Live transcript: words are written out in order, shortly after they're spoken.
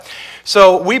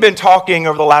So we've been talking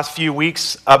over the last few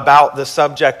weeks about the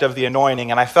subject of the anointing,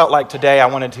 and I felt like today I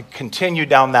wanted to continue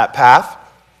down that path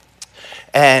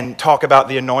and talk about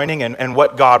the anointing and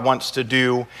what God wants to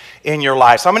do in your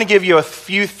life. So I'm going to give you a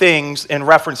few things in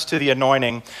reference to the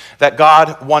anointing that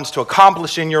God wants to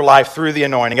accomplish in your life through the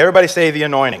anointing. Everybody say the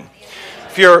anointing.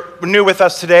 If you're new with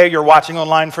us today, you're watching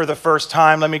online for the first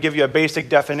time, let me give you a basic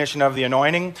definition of the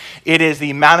anointing. It is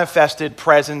the manifested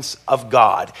presence of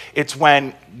God. It's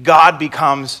when God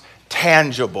becomes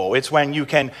tangible. It's when you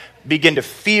can begin to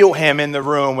feel him in the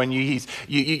room, when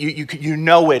you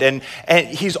know it, and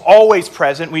he's always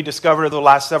present. We discovered over the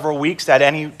last several weeks that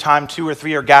any time 2 or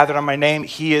 3 are gathered on my name,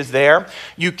 he is there.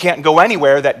 You can't go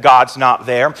anywhere that God's not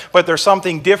there, but there's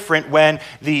something different when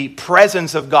the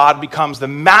presence of God becomes the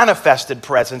manifested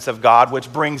presence of God,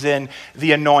 which brings in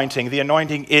the anointing. The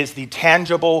anointing is the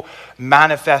tangible,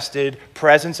 manifested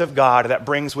presence of God that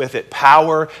brings with it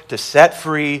power to set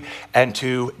free and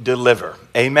to deliver.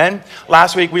 Amen?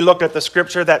 Last week we looked at the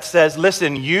scripture that says,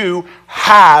 listen, you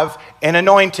have an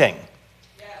anointing.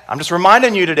 I'm just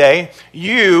reminding you today,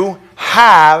 you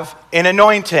have an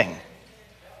anointing.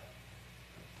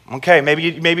 Okay,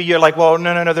 maybe you're like, well,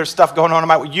 no, there's stuff going on in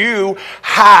my... You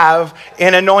have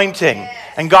an anointing.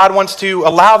 And God wants to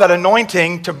allow that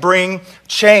anointing to bring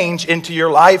change into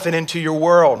your life and into your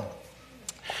world.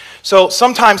 So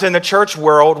sometimes in the church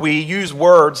world, we use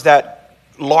words that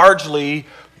largely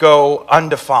go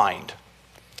undefined.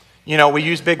 You know, we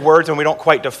use big words and we don't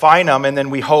quite define them, and then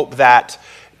we hope that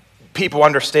people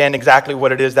understand exactly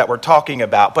what it is that we're talking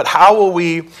about. But how will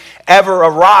we ever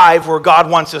arrive where God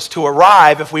wants us to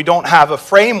arrive if we don't have a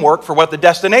framework for what the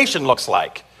destination looks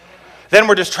like? Then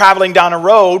we're just traveling down a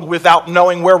road without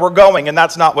knowing where we're going, and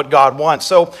that's not what God wants.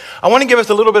 So I want to give us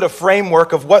a little bit of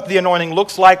framework of what the anointing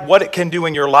looks like, what it can do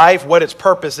in your life, what its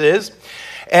purpose is.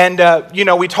 And,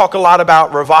 we talk a lot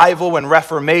about revival and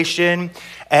reformation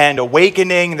and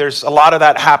awakening. There's a lot of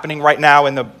that happening right now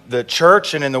in the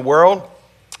church and in the world.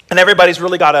 And everybody's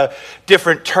really got a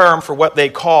different term for what they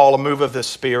call a move of the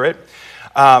Spirit,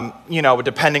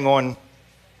 depending on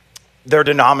their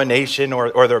denomination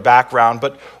or their background.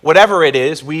 But whatever it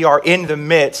is, we are in the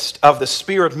midst of the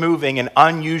Spirit moving in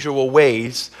unusual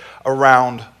ways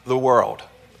around the world.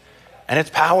 And it's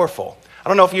powerful. I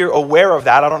don't know if you're aware of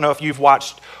that. I don't know if you've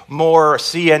watched more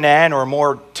CNN or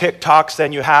more TikToks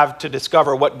than you have to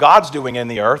discover what God's doing in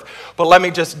the earth. But let me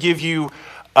just give you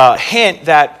a hint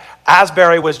that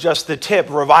Asbury was just the tip.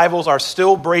 Revivals are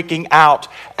still breaking out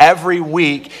every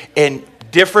week in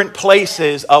different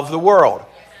places of the world.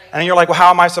 And you're like, well,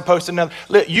 how am I supposed to know?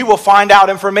 You will find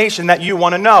out information that you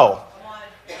want to know.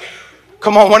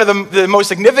 Come on, one of the most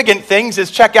significant things is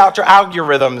check out your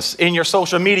algorithms in your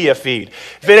social media feed.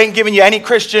 If it ain't giving you any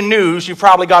Christian news, you've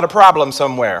probably got a problem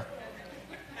somewhere.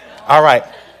 All right.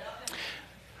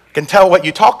 Can tell what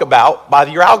you talk about by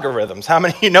your algorithms. How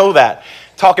many of you know that?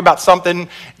 Talk about something,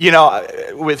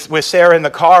 with Sarah in the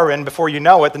car, and before you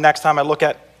know it, the next time I look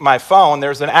at my phone,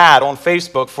 there's an ad on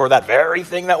Facebook for that very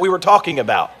thing that we were talking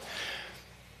about.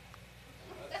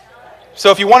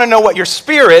 So if you want to know what your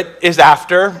spirit is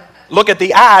after, look at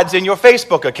the ads in your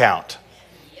Facebook account,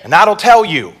 and that'll tell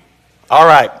you. All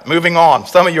right, moving on.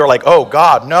 Some of you are like, oh,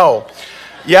 God, no.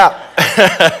 Yeah,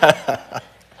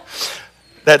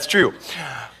 that's true.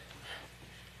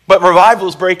 But revival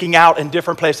is breaking out in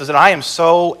different places, and I am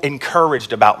so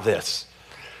encouraged about this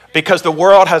because the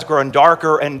world has grown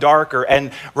darker and darker,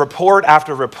 and report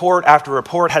after report after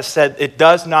report has said it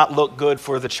does not look good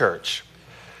for the church.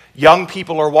 Young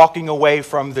people are walking away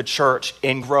from the church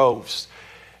in groves.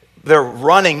 They're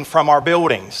running from our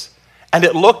buildings, and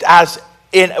it looked as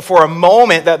for a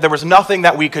moment that there was nothing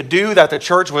that we could do, that the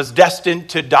church was destined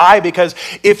to die, because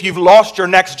if you've lost your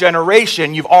next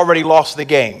generation, you've already lost the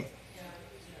game.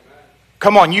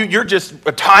 Come on, you're just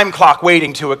a time clock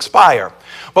waiting to expire.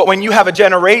 But when you have a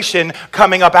generation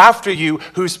coming up after you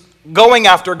who's going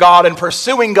after God and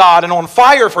pursuing God and on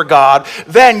fire for God,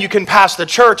 then you can pass the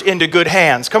church into good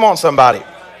hands. Come on, somebody.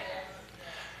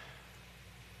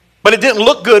 But it didn't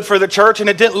look good for the church, and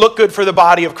it didn't look good for the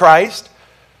body of Christ.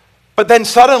 But then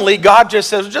suddenly God just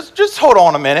says, just hold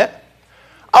on a minute.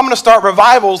 I'm going to start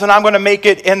revivals, and I'm going to make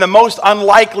it in the most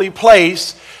unlikely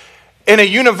place, in a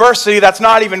university that's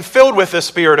not even filled with the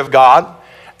Spirit of God,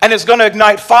 and it's going to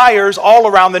ignite fires all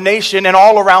around the nation and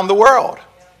all around the world.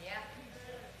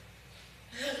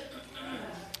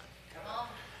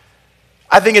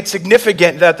 I think it's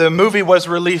significant that the movie was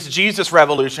released, Jesus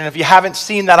Revolution. If you haven't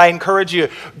seen that, I encourage you,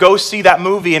 go see that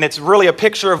movie. And it's really a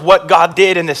picture of what God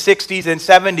did in the 60s and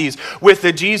 70s with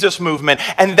the Jesus movement.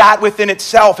 And that within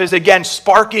itself is, again,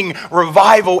 sparking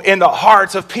revival in the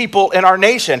hearts of people in our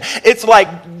nation. It's like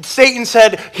Satan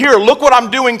said, here, look what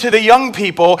I'm doing to the young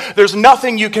people. There's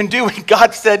nothing you can do. And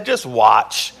God said, just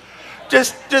watch.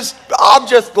 I'll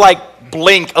just like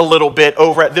blink a little bit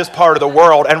over at this part of the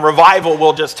world and revival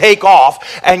will just take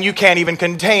off and you can't even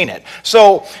contain it.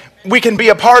 So we can be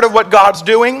a part of what God's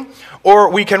doing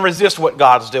or we can resist what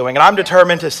God's doing. And I'm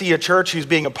determined to see a church who's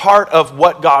being a part of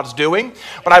what God's doing.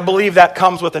 But I believe that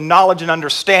comes with a knowledge and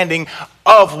understanding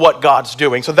of what God's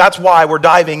doing. So that's why we're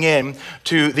diving in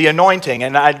to the anointing.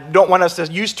 And I don't want us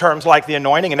to use terms like the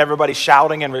anointing and everybody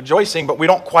shouting and rejoicing, but we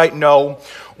don't quite know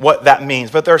what that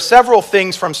means. But there are several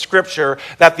things from Scripture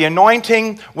that the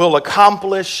anointing will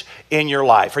accomplish in your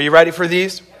life. Are you ready for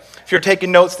these? If you're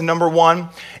taking notes, the number one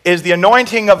is the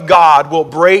anointing of God will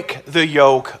break the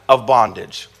yoke of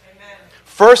bondage. Amen.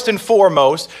 First and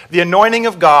foremost, the anointing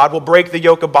of God will break the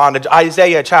yoke of bondage.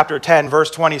 Isaiah chapter 10, verse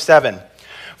 27.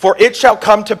 For it shall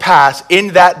come to pass in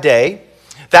that day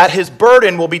that his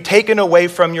burden will be taken away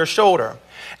from your shoulder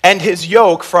and his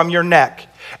yoke from your neck.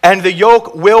 And the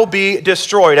yoke will be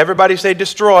destroyed. Everybody say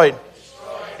destroyed.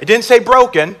 It didn't say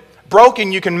broken.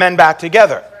 Broken you can mend back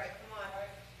together.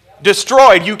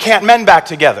 Destroyed you can't mend back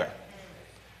together.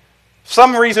 For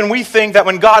some reason we think that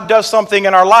when God does something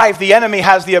in our life, the enemy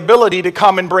has the ability to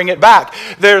come and bring it back.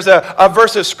 There's a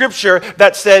verse of Scripture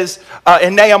that says,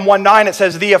 in Nahum 1:9, it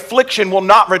says, the affliction will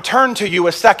not return to you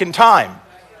a second time.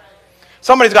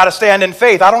 Somebody's got to stand in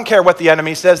faith. I don't care what the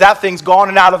enemy says. That thing's gone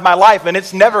and out of my life, and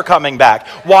it's never coming back.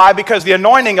 Why? Because the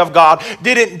anointing of God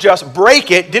didn't just break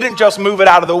it, didn't just move it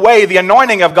out of the way. The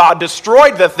anointing of God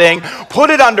destroyed the thing, put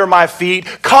it under my feet,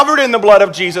 covered in the blood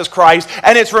of Jesus Christ,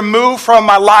 and it's removed from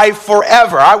my life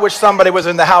forever. I wish somebody was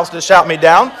in the house to shout me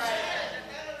down.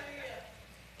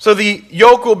 So the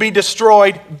yoke will be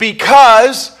destroyed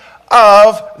because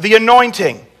of the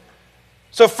anointing.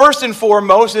 So first and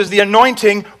foremost is the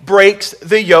anointing breaks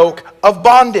the yoke of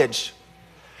bondage.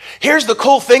 Here's the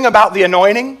cool thing about the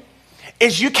anointing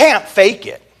is you can't fake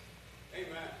it. Amen.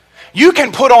 You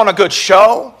can put on a good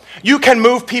show. You can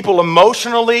move people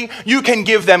emotionally. You can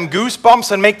give them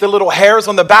goosebumps and make the little hairs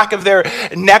on the back of their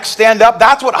neck stand up.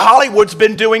 That's what Hollywood's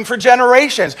been doing for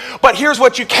generations. But here's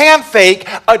what you can't fake: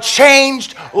 a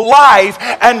changed life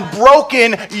and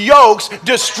broken yokes,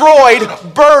 destroyed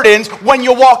burdens when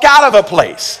you walk out of a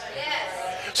place.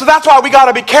 So that's why we got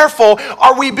to be careful.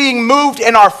 Are we being moved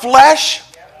in our flesh?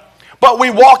 But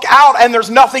we walk out and there's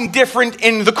nothing different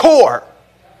in the core.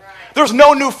 There's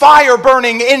no new fire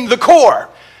burning in the core.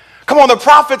 Come on, the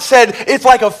prophet said, it's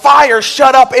like a fire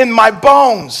shut up in my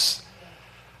bones.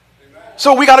 Amen.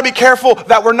 So we got to be careful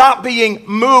that we're not being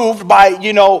moved by,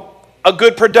 a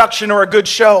good production or a good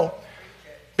show.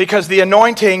 Because the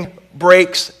anointing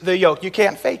breaks the yoke. You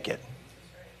can't fake it.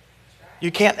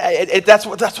 You can't, that's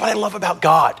what I love about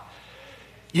God.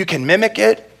 You can mimic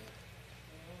it,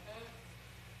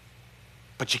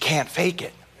 but you can't fake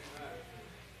it.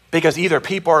 Because either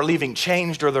people are leaving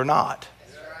changed or they're not.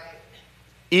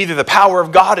 Either the power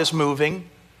of God is moving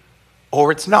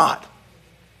or it's not.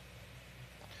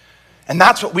 And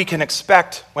that's what we can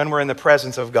expect when we're in the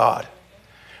presence of God.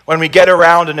 When we get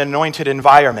around an anointed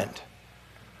environment,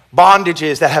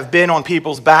 bondages that have been on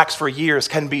people's backs for years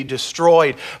can be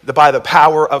destroyed by the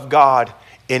power of God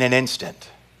in an instant.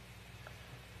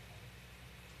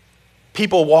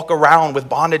 People walk around with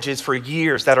bondages for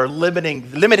years that are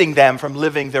limiting them from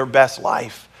living their best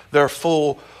life, their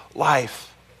full life.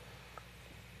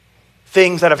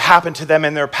 Things that have happened to them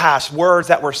in their past, words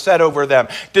that were said over them,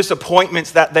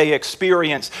 disappointments that they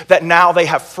experienced, that now they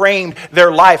have framed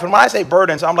their life. And when I say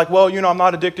burdens, I'm like, well, I'm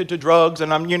not addicted to drugs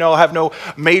and I'm, have no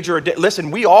major listen,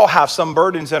 we all have some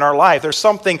burdens in our life. There's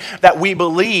something that we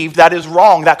believe that is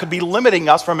wrong, that could be limiting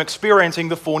us from experiencing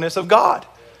the fullness of God.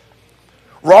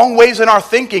 Wrong ways in our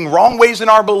thinking, wrong ways in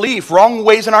our belief, wrong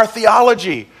ways in our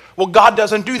theology. Well, God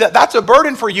doesn't do that. That's a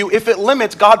burden for you if it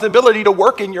limits God's ability to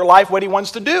work in your life what he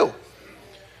wants to do.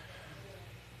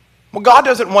 Well, God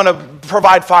doesn't want to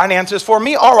provide finances for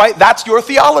me. All right, that's your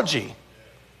theology.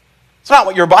 It's not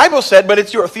what your Bible said, but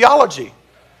it's your theology.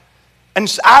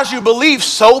 And as you believe,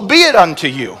 so be it unto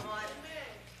you.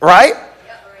 Right?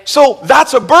 So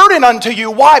that's a burden unto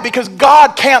you. Why? Because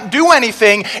God can't do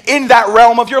anything in that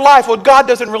realm of your life. Well, God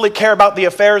doesn't really care about the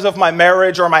affairs of my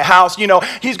marriage or my house.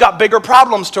 He's got bigger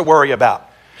problems to worry about.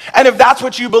 And if that's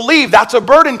what you believe, that's a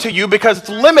burden to you because it's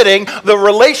limiting the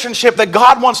relationship that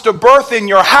God wants to birth in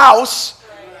your house,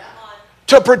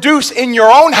 to produce in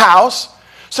your own house,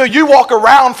 So you walk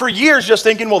around for years just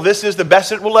thinking, well, this is the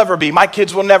best it will ever be. My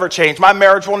kids will never change. My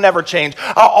marriage will never change.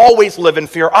 I'll always live in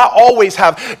fear. I always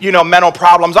have, mental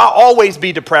problems. I'll always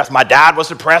be depressed. My dad was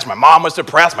depressed. My mom was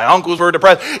depressed. My uncles were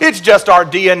depressed. It's just our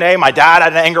DNA. My dad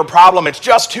had an anger problem. It's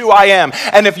just who I am.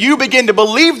 And if you begin to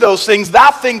believe those things,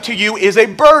 that thing to you is a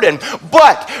burden.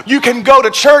 But you can go to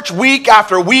church week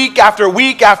after week after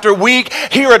week after week,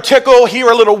 hear a tickle, hear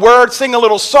a little word, sing a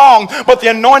little song, but the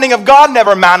anointing of God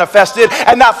never manifested.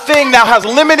 And that thing now has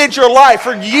limited your life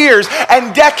for years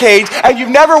and decades, and you've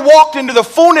never walked into the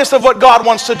fullness of what God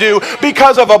wants to do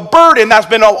because of a burden that's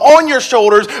been on your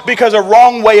shoulders because of a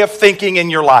wrong way of thinking in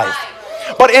your life.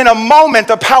 But in a moment,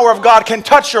 the power of God can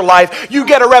touch your life. You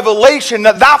get a revelation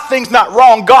that that thing's not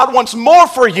wrong. God wants more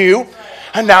for you,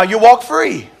 and now you walk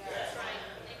free.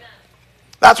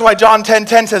 That's why John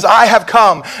 10:10 says, I have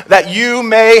come that you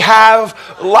may have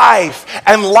life,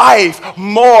 and life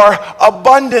more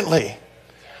abundantly.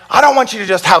 I don't want you to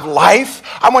just have life.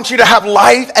 I want you to have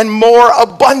life and more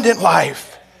abundant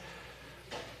life.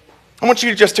 I want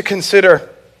you just to consider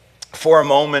for a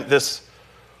moment this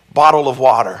bottle of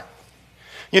water.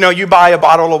 You buy a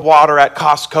bottle of water at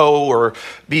Costco or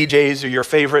BJ's or your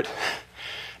favorite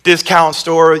discount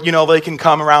store. They can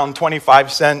come around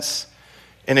 25 cents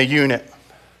in a unit.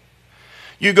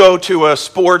 You go to a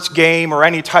sports game or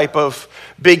any type of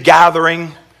big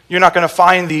gathering, you're not going to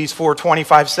find these for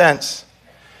 25 cents.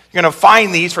 You're going to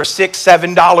find these for $6,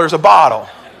 $7 a bottle.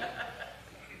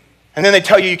 And then they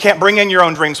tell you can't bring in your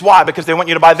own drinks. Why? Because they want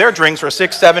you to buy their drinks for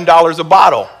 $6, $7 a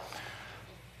bottle.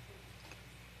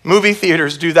 Movie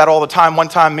theaters do that all the time. One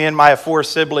time, me and my 4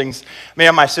 siblings, me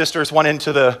and my sisters went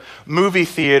into the movie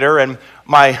theater, and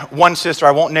my one sister,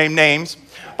 I won't name names,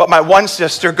 but my one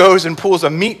sister goes and pulls a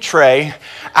meat tray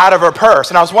out of her purse.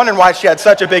 And I was wondering why she had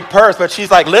such a big purse, but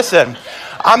she's like, listen,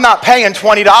 I'm not paying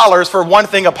 $20 for one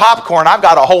thing of popcorn. I've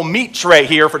got a whole meat tray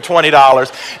here for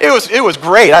 $20. It was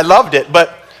great. I loved it.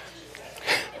 But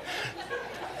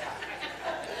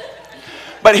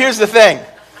here's the thing.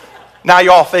 Now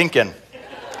you're all thinking.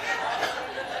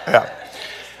 Yeah.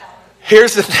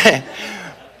 Here's the thing.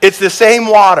 It's the same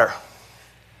water.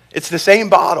 It's the same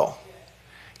bottle.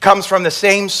 It comes from the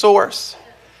same source.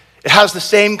 It has the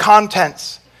same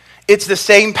contents. It's the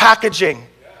same packaging.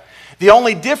 The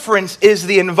only difference is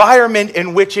the environment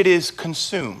in which it is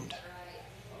consumed.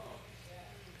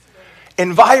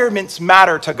 Environments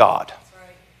matter to God.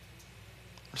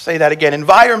 I'll say that again.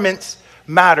 Environments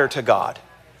matter to God.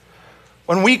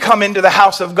 When we come into the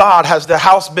house of God, has the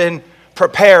house been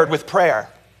prepared with prayer?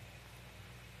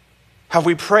 Have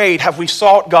we prayed? Have we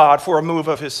sought God for a move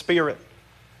of His Spirit?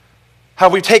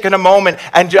 Have we taken a moment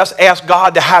and just asked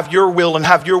God to have your will and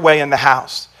have your way in the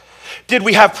house? Did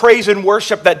we have praise and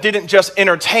worship that didn't just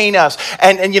entertain us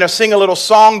and sing a little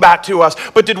song back to us,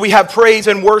 but did we have praise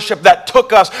and worship that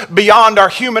took us beyond our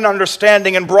human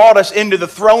understanding and brought us into the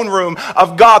throne room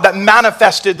of God that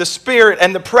manifested the Spirit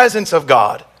and the presence of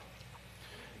God?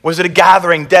 Was it a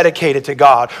gathering dedicated to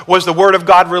God? Was the Word of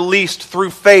God released through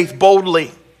faith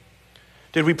boldly?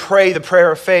 Did we pray the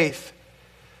prayer of faith?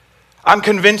 I'm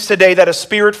convinced today that a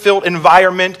Spirit-filled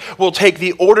environment will take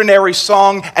the ordinary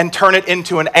song and turn it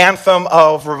into an anthem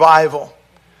of revival.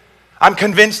 I'm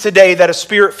convinced today that a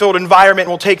Spirit-filled environment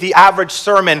will take the average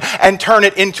sermon and turn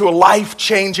it into a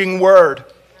life-changing word.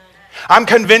 I'm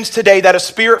convinced today that a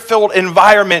Spirit-filled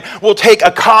environment will take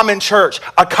a common church,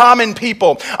 a common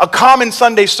people, a common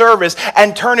Sunday service,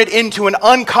 and turn it into an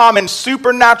uncommon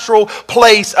supernatural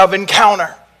place of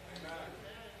encounter,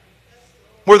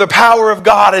 where the power of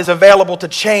God is available to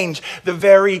change the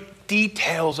very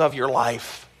details of your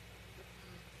life.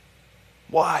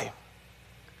 Why?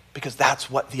 Because that's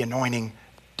what the anointing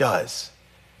does.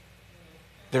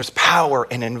 There's power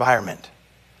in environment.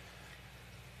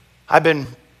 I've been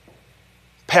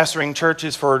pastoring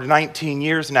churches for 19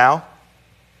 years now,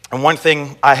 and one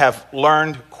thing I have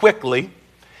learned quickly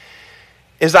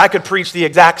is I could preach the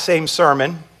exact same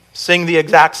sermon, sing the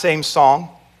exact same song,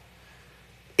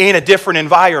 in a different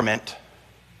environment,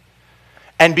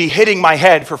 and be hitting my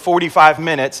head for 45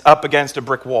 minutes up against a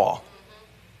brick wall.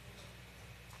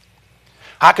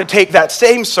 I could take that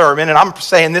same sermon, and I'm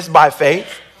saying this by faith,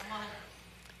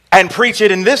 and preach it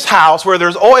in this house where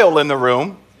there's oil in the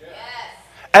room,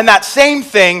 and that same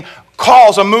thing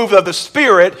cause a move of the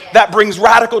Spirit that brings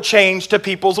radical change to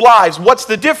people's lives. What's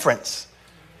the difference?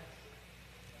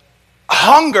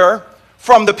 Hunger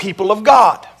from the people of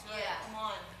God.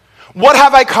 What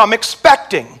have I come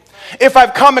expecting? If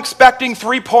I've come expecting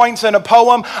 3 points in a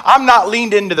poem, I'm not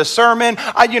leaned into the sermon.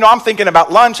 I'm thinking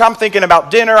about lunch. I'm thinking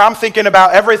about dinner. I'm thinking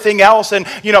about everything else. And,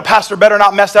 pastor better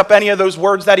not mess up any of those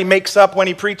words that he makes up when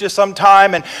he preaches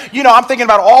sometime. And, I'm thinking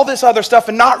about all this other stuff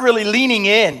and not really leaning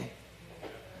in.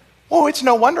 Well, it's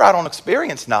no wonder I don't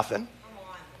experience nothing.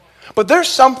 But there's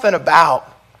something about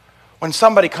when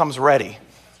somebody comes ready.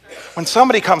 When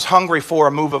somebody comes hungry for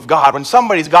a move of God, when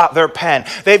somebody's got their pen,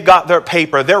 they've got their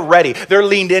paper, they're ready, they're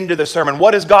leaned into the sermon.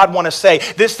 What does God want to say?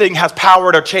 This thing has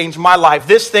power to change my life.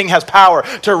 This thing has power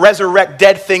to resurrect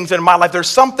dead things in my life. There's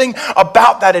something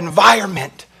about that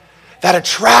environment that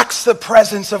attracts the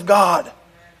presence of God.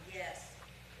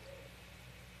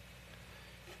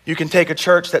 You can take a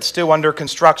church that's still under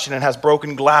construction and has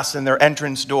broken glass in their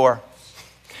entrance door.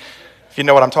 If you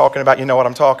know what I'm talking about, you know what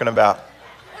I'm talking about.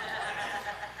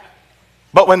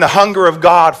 But when the hunger of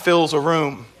God fills a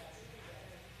room,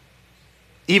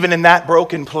 even in that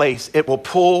broken place, it will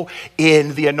pull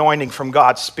in the anointing from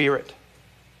God's Spirit.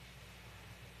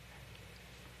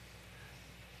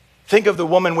 Think of the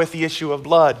woman with the issue of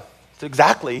blood. It's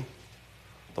exactly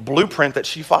the blueprint that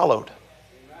she followed.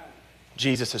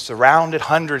 Jesus is surrounded.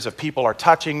 Hundreds of people are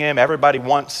touching him. Everybody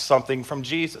wants something from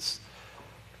Jesus.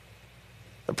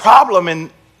 The problem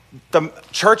in the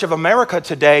Church of America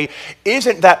today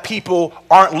isn't that people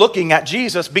aren't looking at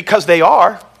Jesus, because they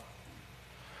are.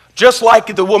 Just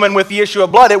like the woman with the issue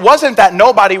of blood, it wasn't that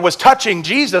nobody was touching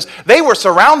Jesus. They were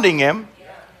surrounding him,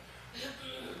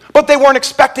 but they weren't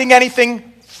expecting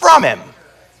anything from him.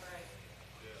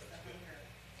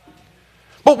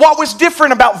 But what was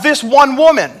different about this one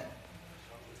woman?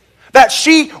 That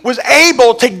she was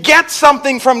able to get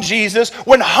something from Jesus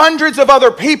when hundreds of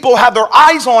other people had their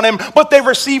eyes on him, but they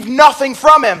received nothing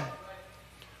from him.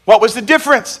 What was the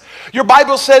difference? Your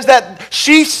Bible says that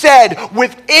she said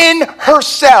within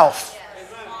herself.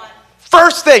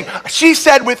 First thing, she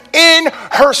said within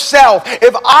herself,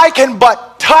 if I can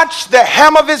but touch the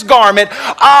hem of his garment,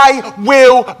 I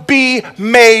will be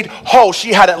made whole.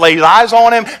 She hadn't laid eyes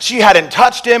on him. She hadn't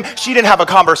touched him. She didn't have a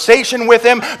conversation with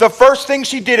him. The first thing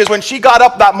she did is when she got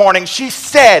up that morning, she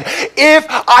said, if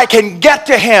I can get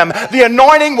to him, the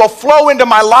anointing will flow into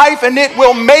my life and it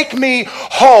will make me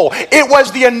whole. It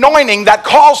was the anointing that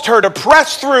caused her to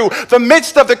press through the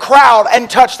midst of the crowd and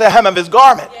touch the hem of his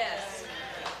garment.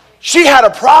 She had a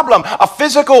problem, a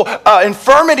physical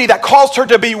infirmity that caused her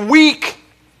to be weak.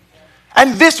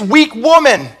 And this weak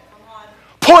woman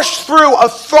pushed through a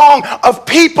throng of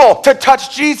people to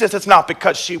touch Jesus. It's not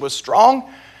because she was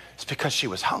strong. It's because she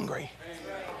was hungry.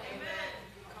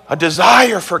 A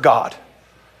desire for God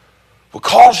will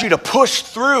cause you to push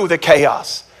through the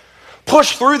chaos.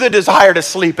 Push through the desire to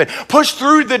sleep and push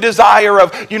through the desire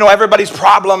of, everybody's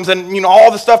problems and,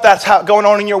 all the stuff that's going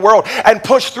on in your world, and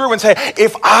push through and say,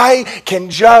 if I can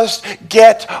just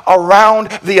get around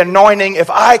the anointing,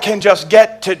 if I can just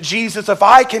get to Jesus, if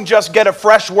I can just get a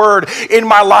fresh word in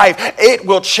my life, it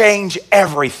will change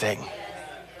everything.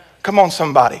 Come on,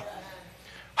 somebody.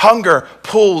 Hunger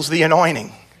pulls the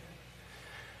anointing.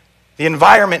 The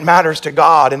environment matters to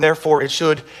God, and therefore it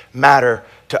should matter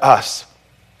to us.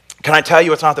 Can I tell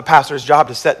you, it's not the pastor's job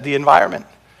to set the environment?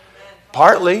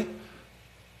 Partly.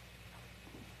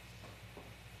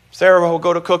 Sarah will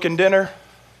go to cooking dinner,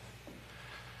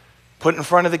 put it in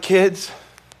front of the kids.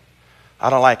 I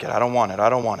don't like it. I don't want it.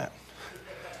 I don't want it.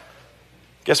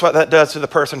 Guess what that does to the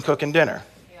person cooking dinner?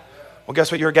 Well,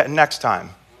 guess what you're getting next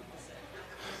time?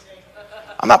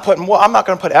 I'm not going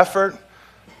to put effort.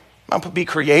 I'm going to be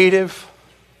creative.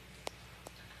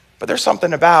 But there's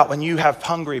something about when you have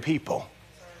hungry people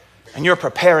and you're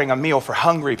preparing a meal for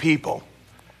hungry people.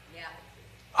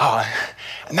 Oh,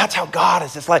 and that's how God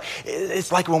is.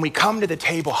 It's like when we come to the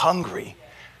table hungry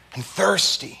and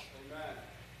thirsty,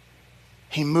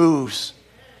 he moves.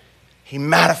 He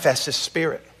manifests his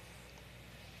Spirit.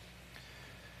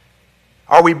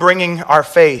 Are we bringing our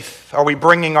faith? Are we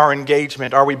bringing our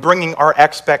engagement? Are we bringing our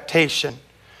expectation?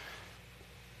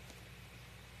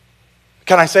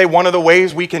 Can I say one of the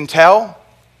ways we can tell,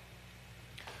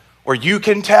 or you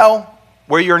can tell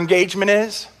where your engagement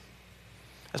is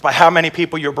by how many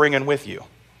people you're bringing with you.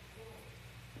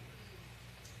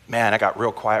 Man, I got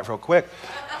real quiet real quick.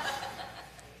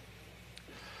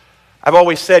 I've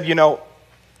always said,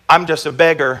 I'm just a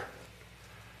beggar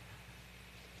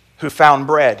who found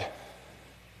bread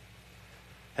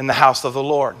in the house of the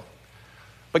Lord.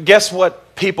 But guess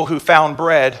what people who found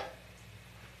bread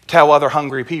tell other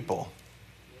hungry people?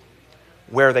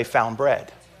 Where they found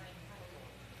bread.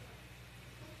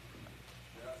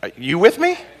 Are you with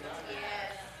me?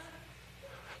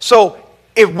 So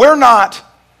if we're not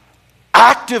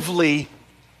actively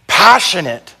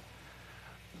passionate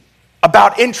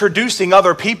about introducing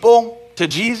other people to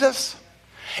Jesus,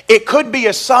 it could be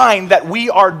a sign that we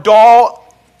are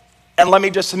dull, and let me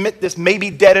just submit this, maybe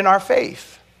dead in our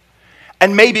faith,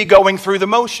 and maybe going through the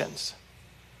motions.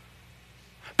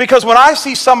 Because when I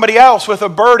see somebody else with a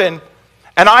burden,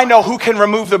 and I know who can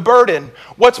remove the burden,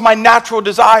 what's my natural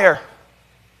desire?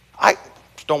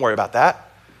 Don't worry about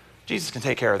that. Jesus can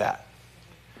take care of that.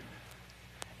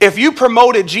 If you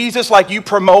promoted Jesus like you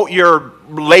promote your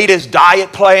latest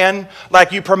diet plan,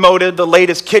 like you promoted the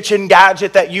latest kitchen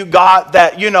gadget that you got,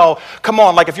 that, come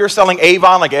on, like if you're selling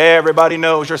Avon, like everybody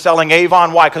knows you're selling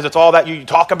Avon. Why? Because it's all that you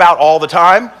talk about all the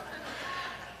time.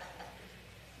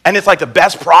 And it's like the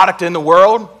best product in the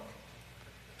world.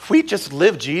 If we just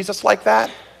live Jesus like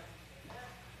that.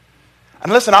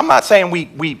 And listen, I'm not saying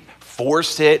we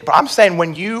force it, but I'm saying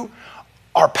when you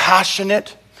are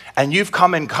passionate and you've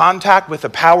come in contact with the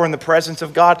power and the presence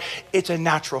of God, it's a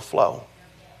natural flow.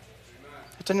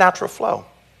 It's a natural flow.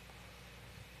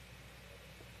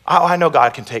 I know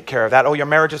God can take care of that. Oh, your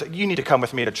marriages, you need to come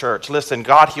with me to church. Listen,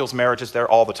 God heals marriages there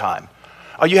all the time.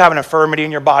 Oh, you have an infirmity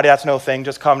in your body, that's no thing.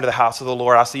 Just come to the house of the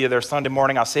Lord. I'll see you there Sunday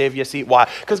morning. I'll save you a seat. Why?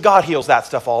 Because God heals that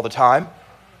stuff all the time.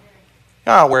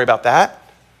 You don't worry about that.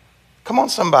 Come on,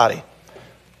 somebody.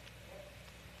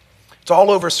 It's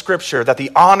all over Scripture that the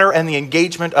honor and the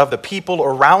engagement of the people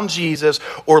around Jesus,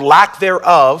 or lack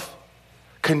thereof,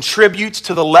 contributes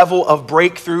to the level of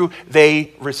breakthrough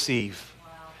they receive. Wow.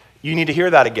 You need to hear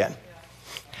that again.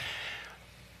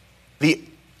 The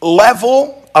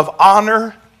level of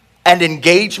honor and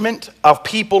engagement of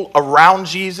people around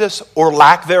Jesus, or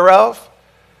lack thereof,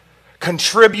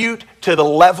 contribute to the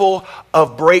level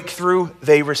of breakthrough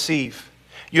they receive.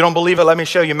 You don't believe it? Let me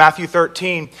show you. Matthew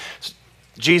 13.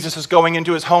 Jesus is going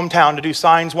into his hometown to do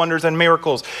signs, wonders, and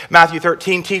miracles. Matthew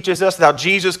 13 teaches us that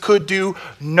Jesus could do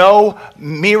no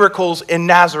miracles in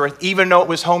Nazareth, even though it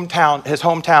was his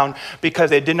hometown, because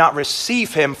they did not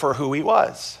receive him for who he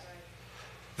was.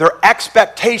 Their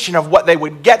expectation of what they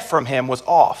would get from him was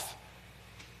off.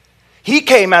 He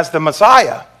came as the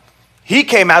Messiah. He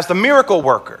came as the miracle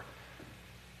worker.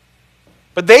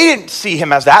 But they didn't see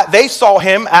him as that. They saw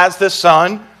him as the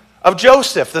son of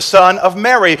Joseph, the son of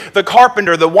Mary, the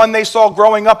carpenter, the one they saw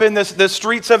growing up in the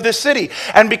streets of this city.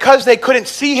 And because they couldn't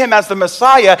see him as the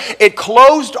Messiah, it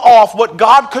closed off what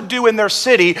God could do in their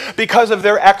city because of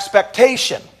their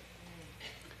expectation.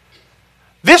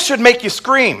 This should make you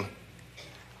scream.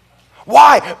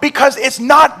 Why? Because it's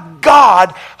not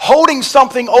God holding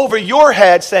something over your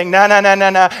head saying,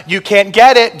 no, you can't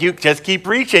get it. You just keep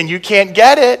reaching. You can't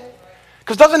get it.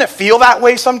 Because doesn't it feel that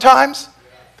way sometimes?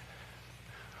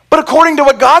 But according to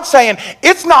what God's saying,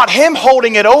 it's not him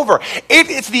holding it over.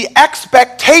 It's the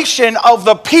expectation of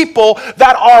the people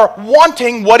that are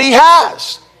wanting what he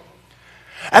has.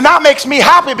 And that makes me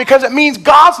happy because it means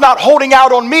God's not holding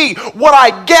out on me. What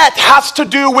I get has to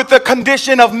do with the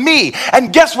condition of me.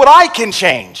 And guess what I can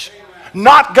change?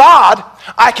 Not God,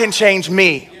 I can change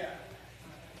me.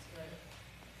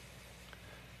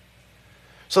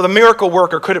 So the miracle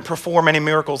worker couldn't perform any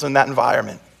miracles in that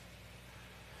environment.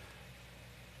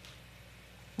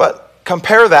 But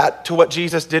compare that to what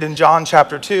Jesus did in John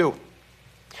chapter 2,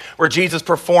 where Jesus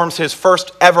performs his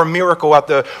first ever miracle at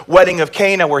the wedding of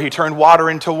Cana, where he turned water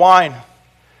into wine.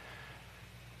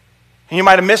 And you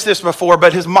might have missed this before,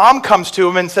 but his mom comes to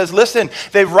him and says, listen,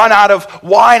 they've run out of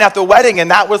wine at the wedding,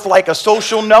 and that was like a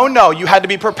social no-no. You had to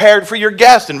be prepared for your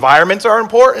guests. Environments are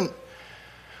important.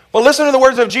 Well, listen to the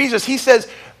words of Jesus. He says,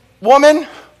 woman,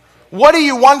 what do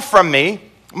you want from me?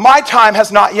 My time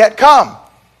has not yet come.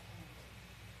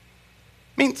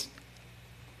 Means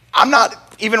I'm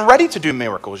not even ready to do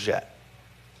miracles yet.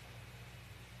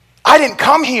 I didn't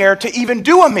come here to even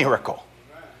do a miracle.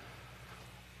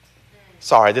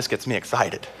 Sorry, this gets me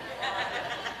excited.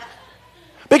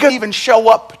 Because I didn't even show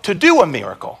up to do a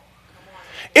miracle.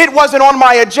 It wasn't on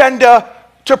my agenda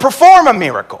to perform a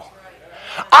miracle.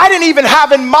 I didn't even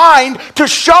have in mind to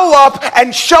show up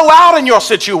and show out in your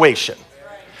situation.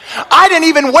 I didn't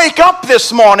even wake up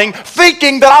this morning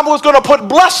thinking that I was going to put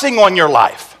blessing on your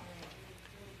life.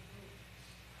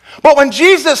 But when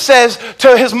Jesus says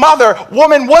to his mother,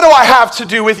 woman, what do I have to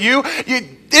do with you?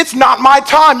 It's not my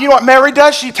time. You know what Mary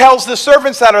does? She tells the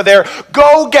servants that are there,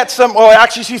 go get some, or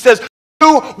actually she says,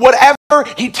 do whatever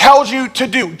he tells you to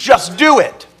do. Just do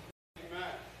it. Amen.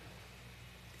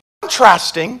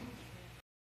 Contrasting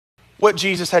what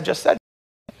Jesus had just said.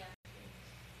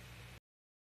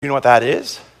 You know what that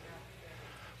is?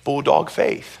 Bulldog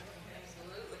faith.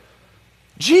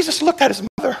 Jesus looked at his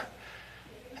mother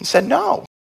and said, no.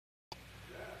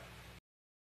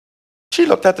 She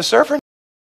looked at the servant.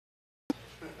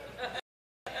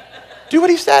 Do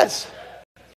what he says.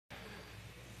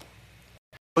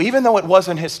 even though it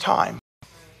wasn't his time,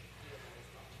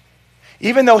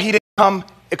 even though he didn't come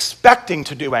expecting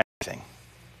to do anything,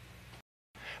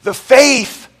 the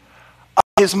faith of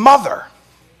his mother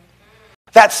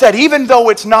that said, even though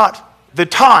it's not the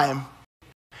time,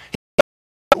 he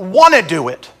doesn't want to do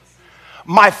it,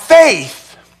 my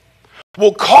faith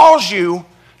will cause you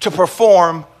to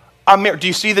perform a miracle. Do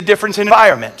you see the difference in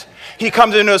environment? He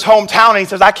comes into his hometown and he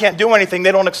says, I can't do anything.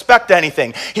 They don't expect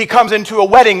anything. He comes into a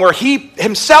wedding where he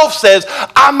himself says,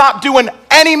 I'm not doing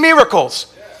any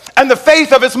miracles. And the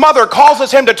faith of his mother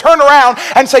causes him to turn around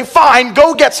and say, fine,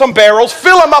 go get some barrels,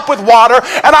 fill them up with water,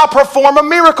 and I'll perform a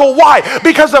miracle. Why?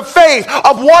 Because the faith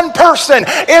of one person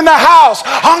in the house,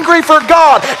 hungry for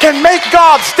God, can make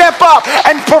God step up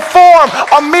and perform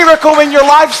a miracle in your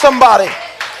life, somebody.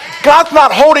 God's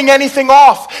not holding anything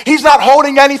off. He's not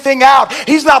holding anything out.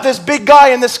 He's not this big guy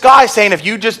in the sky saying, if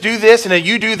you just do this and if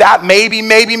you do that,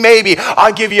 maybe,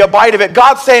 I'll give you a bite of it.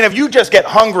 God's saying, if you just get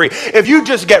hungry, if you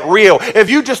just get real, if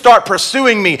you just start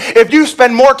pursuing me, if you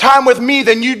spend more time with me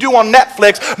than you do on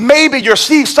Netflix, maybe you'll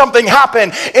see something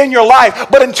happen in your life.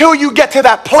 But until you get to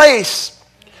that place,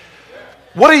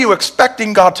 what are you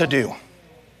expecting God to do?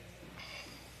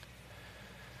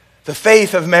 The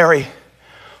faith of Mary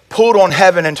pulled on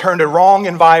heaven and turned a wrong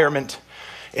environment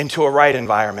into a right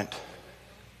environment.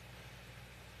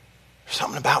 There's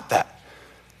something about that.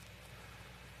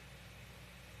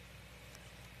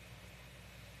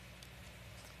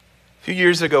 A few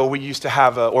years ago, we used to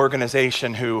have an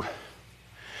organization who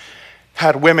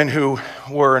had women who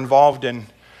were involved in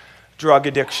drug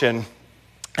addiction,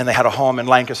 and they had a home in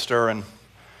Lancaster, and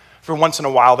for once in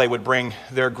a while, they would bring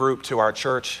their group to our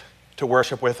church to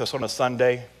worship with us on a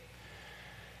Sunday.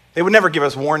 They would never give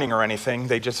us warning or anything.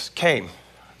 They just came,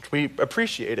 which we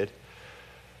appreciated.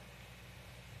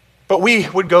 But we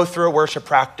would go through a worship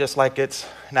practice like it's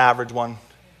an average one.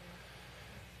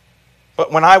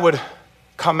 But when I would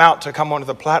come onto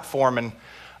the platform, and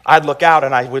I'd look out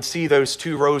and I would see those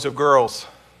 2 rows of girls,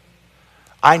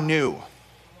 I knew,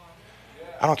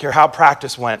 I don't care how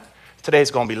practice went, today's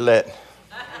going to be lit.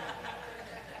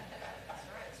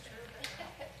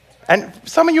 And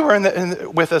some of you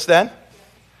were with us then.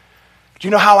 Do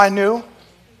you know how I knew?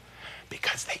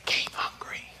 Because they came hungry.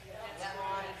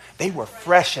 They were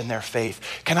fresh in their faith.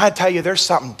 Can I tell you, there's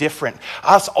something different.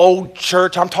 Us old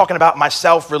church, I'm talking about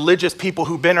myself, religious people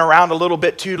who've been around a little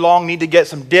bit too long need to get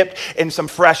some dipped in some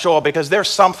fresh oil, because there's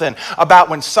something about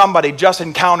when somebody just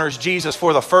encounters Jesus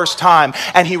for the first time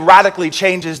and he radically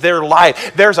changes their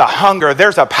life. There's a hunger,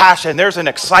 there's a passion, there's an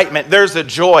excitement, there's a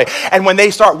joy. And when they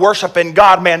start worshiping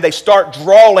God, man, they start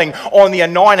drawing on the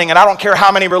anointing. And I don't care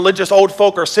how many religious old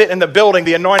folk are sitting in the building,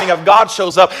 the anointing of God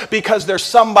shows up because there's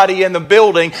somebody in the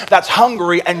building that's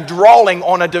hungry and drawing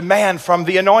on a demand from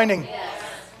the anointing. Yes.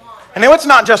 And it's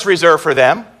not just reserved for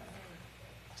them.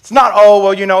 It's not,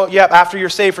 after you're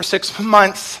saved for 6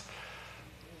 months,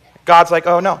 God's like,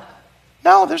 oh, no.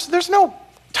 No, there's no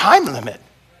time limit.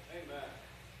 Amen.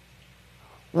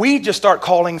 We just start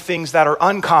calling things that are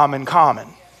uncommon common.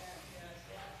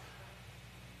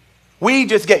 We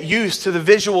just get used to the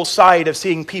visual sight of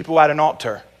seeing people at an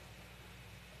altar.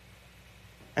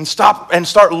 And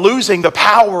start losing the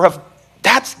power of,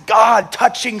 that's God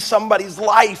touching somebody's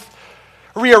life,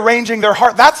 rearranging their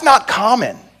heart. That's not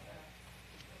common.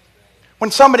 When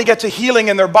somebody gets a healing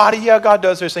in their body, yeah, God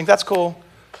does those things. That's cool.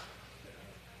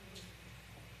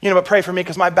 But pray for me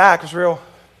because my back is real.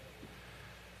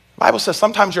 The Bible says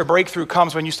sometimes your breakthrough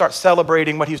comes when you start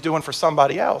celebrating what he's doing for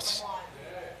somebody else.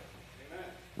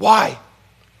 Why?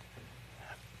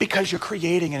 Because you're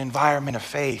creating an environment of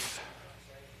faith.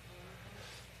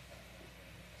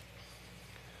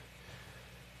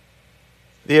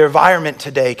 The environment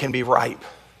today can be ripe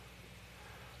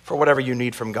for whatever you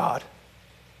need from God.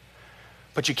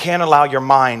 But you can't allow your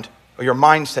mind or your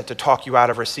mindset to talk you out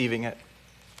of receiving it.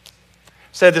 I've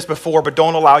said this before, but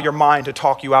don't allow your mind to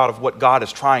talk you out of what God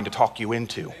is trying to talk you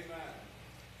into. Amen.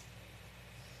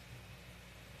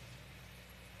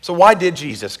 So why did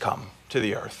Jesus come to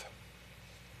the earth?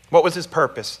 What was his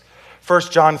purpose? 1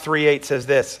 John 3:8 says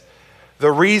this: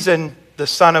 the reason the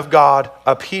Son of God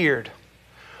appeared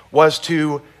was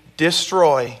to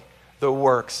destroy the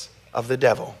works of the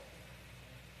devil.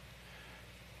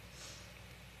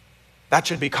 That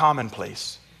should be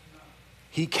commonplace.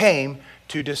 He came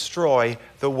to destroy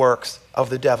the works of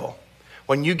the devil.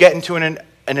 When you get into an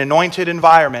anointed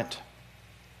environment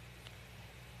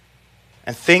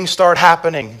and things start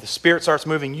happening, the Spirit starts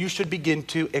moving, you should begin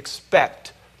to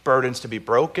expect burdens to be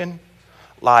broken,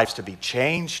 lives to be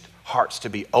changed, hearts to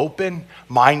be open,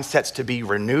 mindsets to be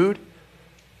renewed.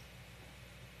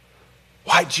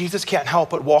 Why? Jesus can't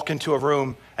help but walk into a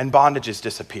room and bondages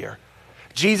disappear.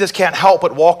 Jesus can't help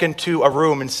but walk into a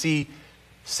room and see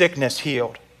sickness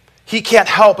healed. He can't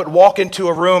help but walk into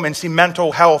a room and see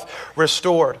mental health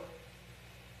restored.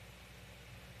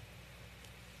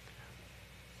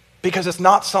 Because it's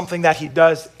not something that he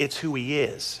does, it's who he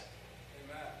is.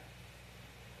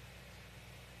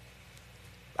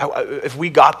 If we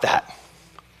got that,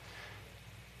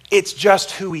 it's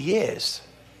just who he is.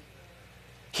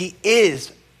 He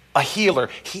is a healer.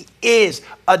 He is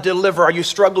a deliverer. Are you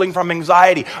struggling from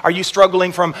anxiety? Are you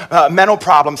struggling from mental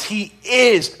problems? He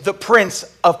is the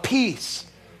Prince of Peace.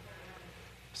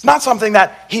 It's not something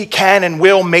that he can and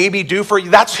will maybe do for you.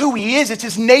 That's who he is. It's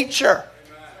his nature.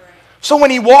 So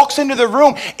when he walks into the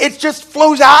room, it just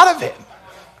flows out of him.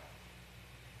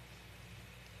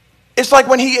 It's like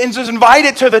when he is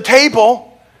invited to the table,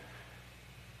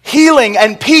 healing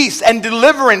and peace and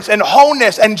deliverance and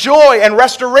wholeness and joy and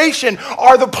restoration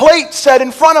are the plates set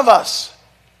in front of us.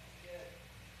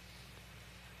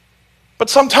 But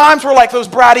sometimes we're like those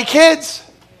bratty kids.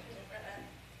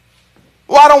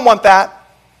 Well, I don't want that.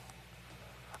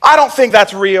 I don't think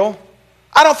that's real.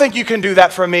 I don't think you can do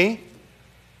that for me.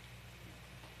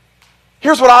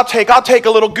 Here's what I'll take. I'll take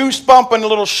a little goosebump and a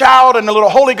little shout and a little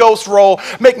Holy Ghost roll,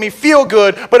 make me feel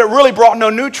good, but it really brought no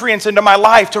nutrients into my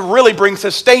life to really bring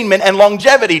sustainment and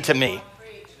longevity to me.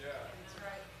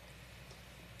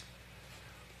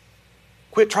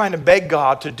 Quit trying to beg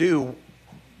God to do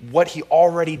what he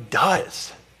already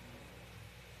does.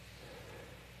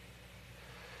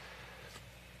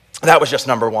 That was just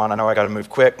number one. I know I got to move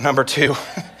quick. Number two.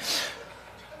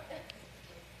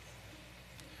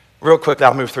 Real quick,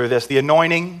 I'll move through this. The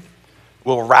anointing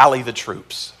will rally the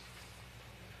troops.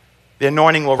 The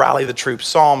anointing will rally the troops.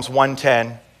 Psalms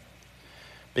 110,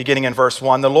 beginning in verse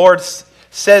 1. The Lord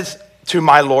says to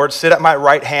my Lord, sit at my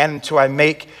right hand until I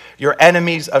make your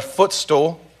enemies a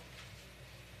footstool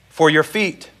for your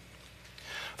feet.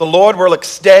 The Lord will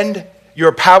extend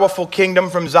your powerful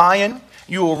kingdom from Zion.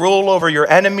 You will rule over your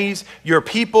enemies. Your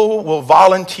people will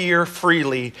volunteer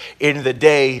freely in the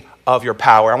day of your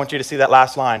power. I want you to see that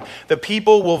last line. The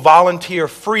people will volunteer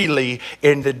freely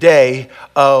in the day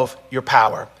of your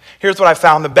power. Here's what I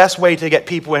found. The best way to get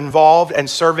people involved and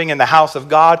serving in the house of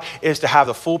God is to have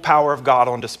the full power of God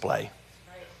on display.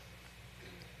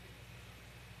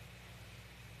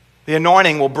 The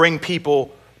anointing will bring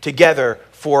people together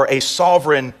for a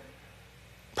sovereign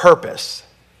purpose.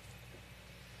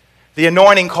 The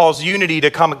anointing calls unity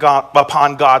to come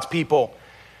upon God's people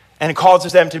and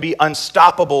causes them to be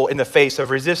unstoppable in the face of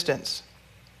resistance.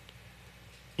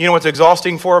 You know what's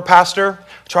exhausting for a pastor?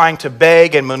 Trying to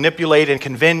beg and manipulate and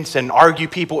convince and argue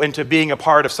people into being a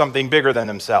part of something bigger than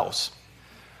themselves.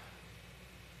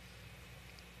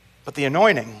 But the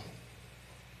anointing,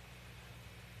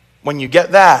 when you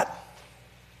get that,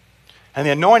 and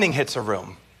the anointing hits a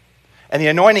room, and the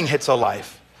anointing hits a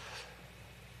life,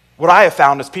 what I have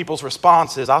found is people's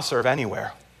response is, I'll serve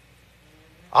anywhere.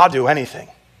 I'll do anything.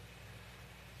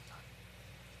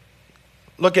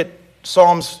 Look at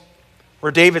Psalms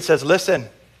where David says, listen,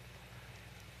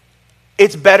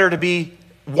 it's better to be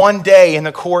one day in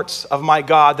the courts of my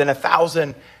God than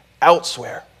 1,000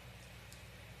 elsewhere.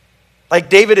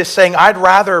 Like David is saying, I'd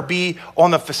rather be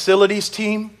on the facilities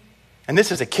team, and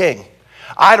this is a king.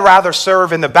 I'd rather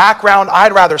serve in the background.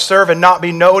 I'd rather serve and not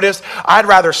be noticed. I'd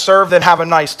rather serve than have a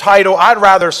nice title. I'd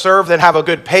rather serve than have a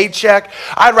good paycheck.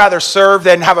 I'd rather serve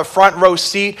than have a front row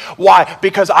seat. Why?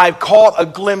 Because I've caught a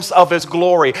glimpse of his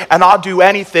glory, and I'll do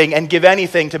anything and give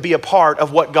anything to be a part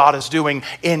of what God is doing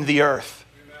in the earth.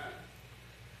 Amen.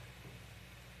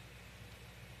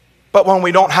 But when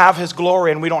we don't have his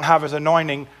glory and we don't have his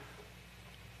anointing,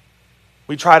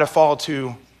 we try to fall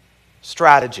to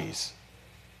strategies.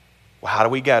 Well, how do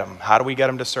we get them? How do we get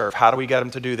them to serve? How do we get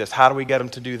them to do this? How do we get them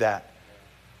to do that?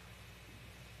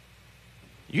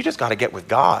 You just got to get with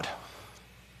God.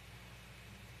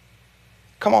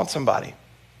 Come on, somebody.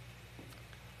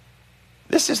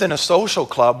 This isn't a social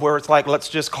club where it's like, let's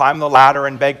just climb the ladder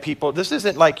and beg people. This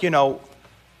isn't like,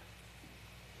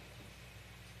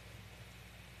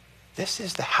 this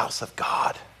is the house of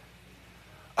God,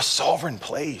 a sovereign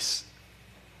place,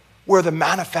 where the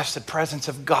manifested presence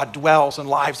of God dwells and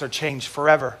lives are changed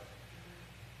forever.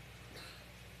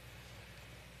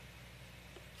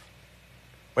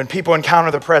 When people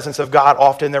encounter the presence of God,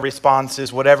 often their response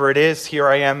is, whatever it is, here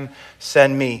I am,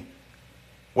 send me.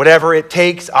 Whatever it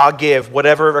takes, I'll give.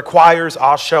 Whatever it requires,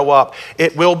 I'll show up.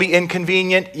 It will be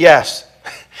inconvenient, yes.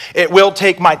 It will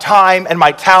take my time and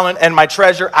my talent and my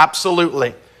treasure,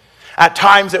 absolutely. At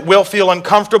times it will feel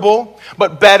uncomfortable,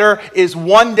 but better is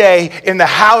one day in the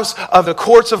house of the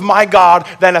courts of my God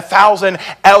than 1,000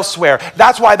 elsewhere.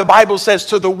 That's why the Bible says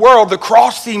to the world, the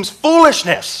cross seems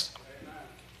foolishness.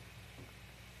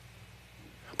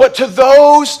 But to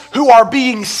those who are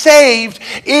being saved,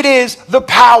 it is the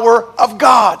power of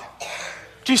God.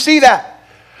 Do you see that?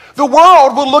 The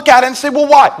world will look at it and say, well,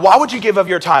 why? Why would you give of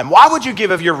your time? Why would you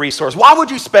give of your resource? Why would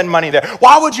you spend money there?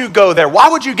 Why would you go there? Why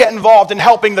would you get involved in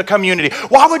helping the community?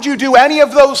 Why would you do any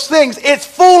of those things? It's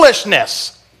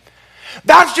foolishness.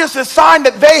 That's just a sign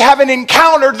that they haven't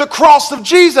encountered the cross of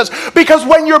Jesus. Because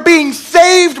when you're being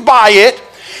saved by it,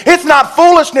 it's not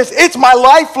foolishness. It's my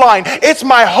lifeline. It's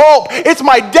my hope. It's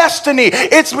my destiny.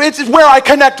 It's where I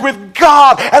connect with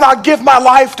God, and I'll give my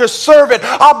life to serve it.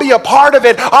 I'll be a part of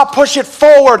it. I'll push it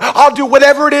forward. I'll do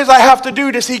whatever it is I have to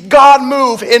do to see God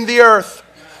move in the earth.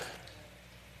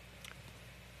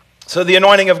 So the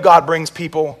anointing of God brings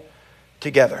people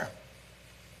together.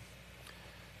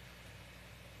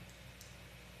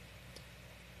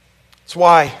 That's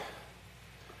why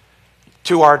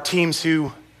to our teams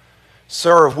who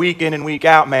serve week in and week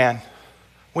out, man,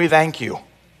 we thank you.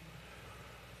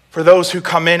 For those who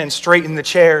come in and straighten the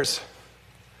chairs,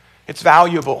 it's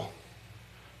valuable.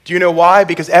 Do you know why?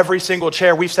 Because every single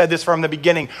chair, we've said this from the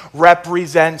beginning,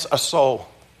 represents a soul.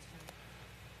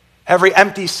 Every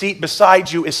empty seat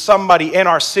beside you is somebody in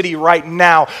our city right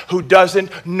now who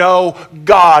doesn't know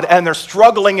God, and they're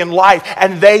struggling in life,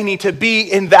 and they need to be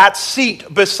in that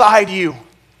seat beside you.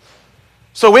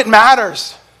 So it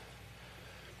matters.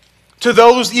 To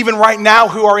those even right now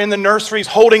who are in the nurseries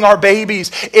holding our babies,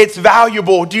 it's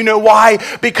valuable. Do you know why?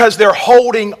 Because they're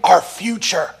holding our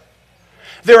future.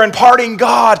 They're imparting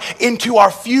God into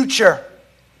our future.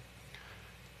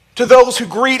 To those who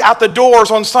greet at the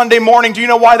doors on Sunday morning, do you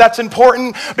know why that's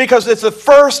important? Because it's the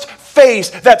first face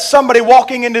that somebody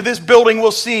walking into this building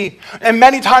will see. And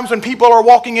many times when people are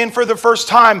walking in for the first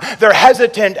time, they're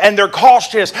hesitant and they're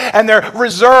cautious and they're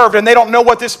reserved and they don't know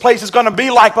what this place is going to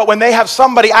be like. But when they have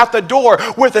somebody at the door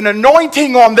with an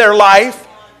anointing on their life,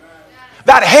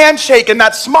 that handshake and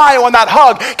that smile and that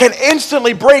hug can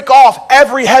instantly break off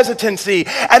every hesitancy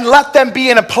and let them be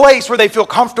in a place where they feel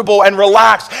comfortable and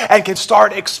relaxed and can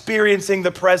start experiencing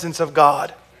the presence of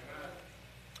God.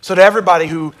 So to everybody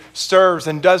who serves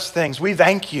and does things, we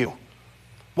thank you.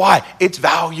 Why? It's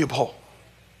valuable.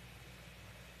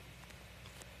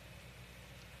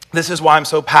 This is why I'm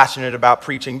so passionate about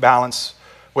preaching balance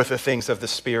with the things of the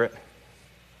Spirit.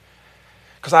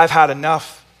 Because I've had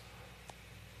enough.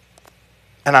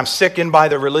 And I'm sickened by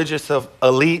the religious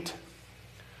elite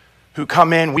who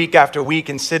come in week after week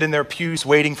and sit in their pews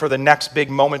waiting for the next big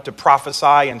moment to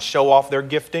prophesy and show off their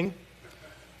gifting.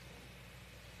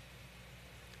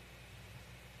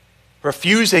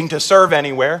 Refusing to serve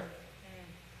anywhere.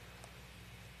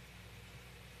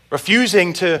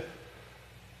 Refusing to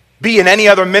be in any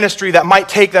other ministry that might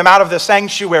take them out of the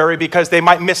sanctuary because they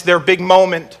might miss their big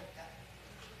moment.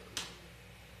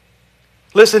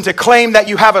 Listen, to claim that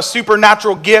you have a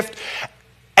supernatural gift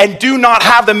and do not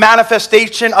have the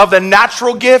manifestation of the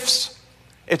natural gifts,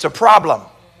 it's a problem.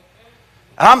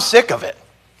 And I'm sick of it.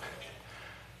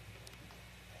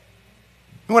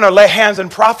 You want to lay hands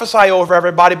and prophesy over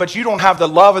everybody, but you don't have the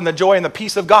love and the joy and the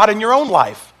peace of God in your own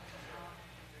life.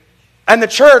 And the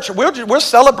church, we'll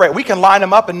celebrate. We can line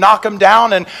them up and knock them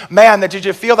down. And man, did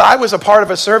you feel that? I was a part of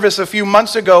a service a few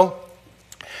months ago.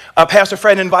 A pastor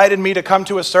friend invited me to come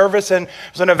to a service, and it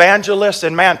was an evangelist,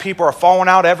 and man, people are falling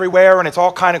out everywhere, and it's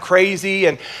all kind of crazy.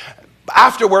 And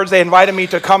afterwards, they invited me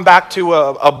to come back to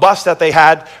a bus that they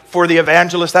had for the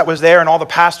evangelist that was there, and all the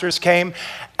pastors came,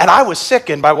 and I was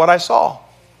sickened by what I saw.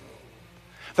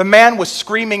 The man was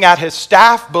screaming at his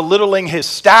staff, belittling his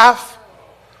staff,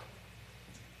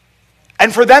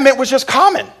 and for them, it was just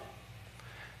common.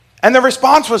 And the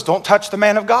response was, "Don't touch the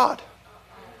man of God."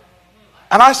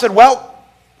 And I said, "Well,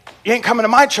 you ain't coming to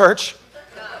my church,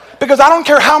 because I don't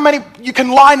care how many you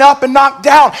can line up and knock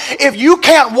down. If you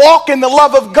can't walk in the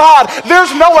love of God,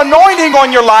 there's no anointing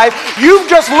on your life. You've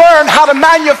just learned how to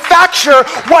manufacture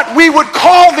what we would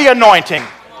call the anointing."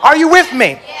 Are you with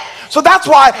me? So that's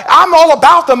why I'm all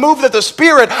about the move of the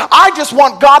Spirit. I just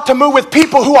want God to move with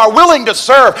people who are willing to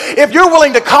serve. If you're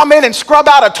willing to come in and scrub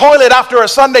out a toilet after a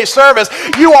Sunday service,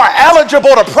 you are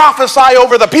eligible to prophesy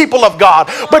over the people of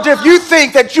God. But if you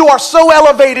think that you are so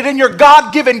elevated in your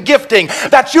God-given gifting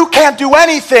that you can't do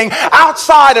anything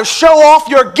outside of show off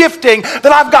your gifting,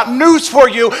 then I've got news for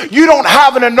you. You don't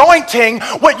have an anointing.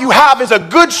 What you have is a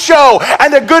good show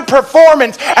and a good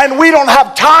performance, and we don't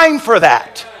have time for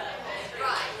that.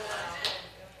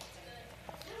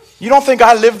 You don't think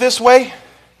I live this way?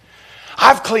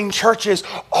 I've cleaned churches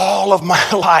all of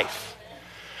my life.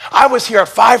 I was here at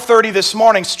 5:30 this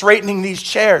morning straightening these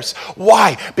chairs.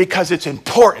 Why? Because it's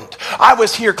important. I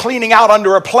was here cleaning out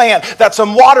under a plant that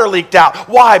some water leaked out.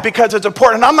 Why? Because it's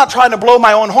important. And I'm not trying to blow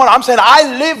my own horn. I'm saying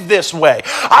I live this way.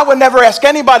 I would never ask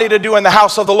anybody to do in the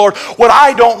house of the Lord what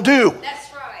I don't do.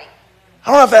 That's right.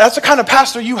 I don't know if that's the kind of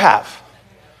pastor you have.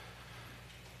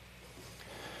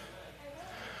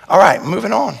 All right,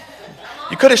 moving on.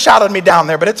 You could have shouted me down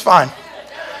there, but it's fine.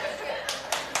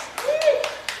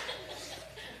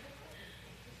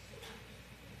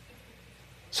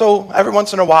 So every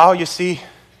once in a while, you see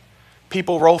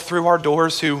people roll through our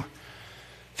doors who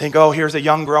think, oh, here's a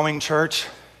young, growing church.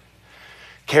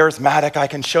 Charismatic, I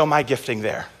can show my gifting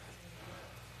there.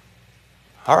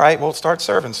 All right, we'll start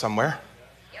serving somewhere.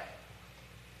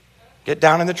 Get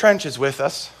down in the trenches with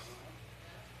us.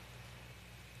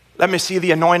 Let me see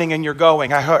the anointing in your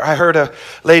going. I heard a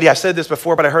lady, I said this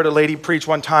before, but I heard a lady preach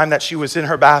one time that she was in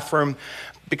her bathroom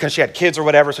because she had kids or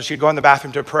whatever, so she'd go in the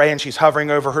bathroom to pray, and she's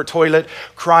hovering over her toilet,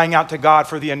 crying out to God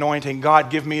for the anointing. God,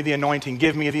 give me the anointing,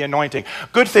 give me the anointing.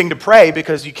 Good thing to pray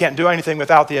because you can't do anything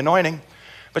without the anointing.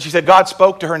 But she said God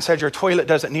spoke to her and said, your toilet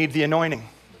doesn't need the anointing.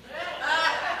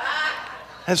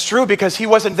 And it's true because he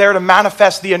wasn't there to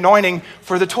manifest the anointing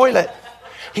for the toilet.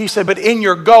 He said, but in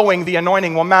your going, the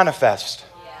anointing will manifest.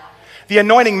 The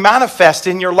anointing manifests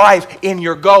in your life, in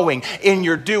your going, in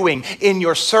your doing, in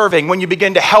your serving, when you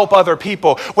begin to help other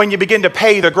people, when you begin to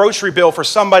pay the grocery bill for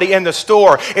somebody in the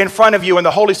store in front of you, and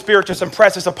the Holy Spirit just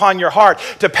impresses upon your heart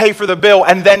to pay for the bill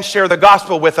and then share the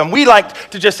gospel with them. We like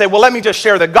to just say, well, let me just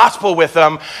share the gospel with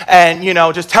them and,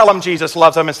 just tell them Jesus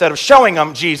loves them instead of showing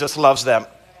them Jesus loves them.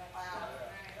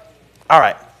 All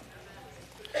right.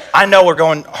 I know we're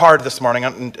going hard this morning.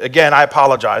 And again, I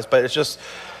apologize, but it's just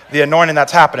the anointing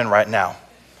that's happening right now.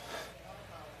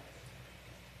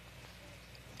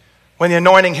 When the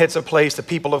anointing hits a place, the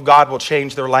people of God will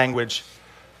change their language.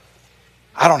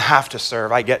 I don't have to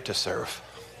serve, I get to serve.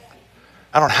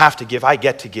 I don't have to give, I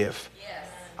get to give.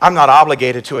 I'm not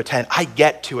obligated to attend, I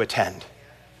get to attend.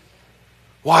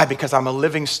 Why? Because I'm a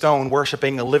living stone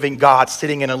worshiping a living God,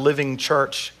 sitting in a living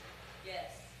church.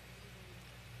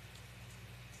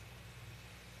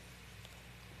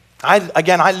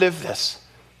 I live this.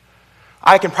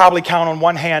 I can probably count on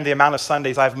one hand the amount of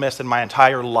Sundays I've missed in my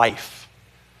entire life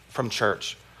from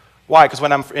church. Why? Because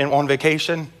when I'm on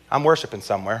vacation, I'm worshiping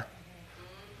somewhere.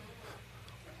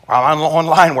 Or I'm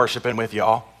online worshiping with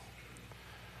y'all.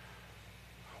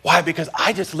 Why? Because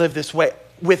I just live this way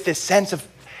with this sense of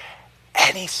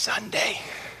any Sunday,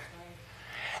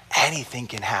 anything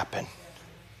can happen.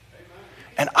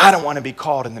 And I don't want to be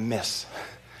called in the miss.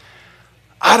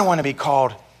 I don't want to be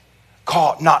caught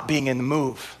not being in the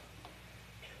move.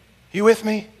 You with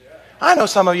me? I know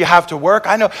some of you have to work.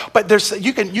 I know, but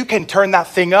you can turn that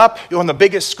thing up. You're on the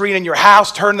biggest screen in your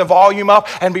house, turn the volume up,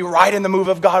 and be right in the move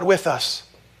of God with us.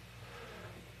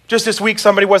 Just this week,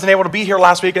 somebody wasn't able to be here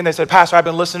last week, and they said, Pastor, I've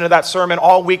been listening to that sermon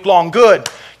all week long. Good.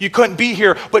 You couldn't be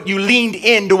here, but you leaned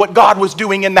into what God was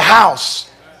doing in the house.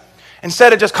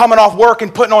 Instead of just coming off work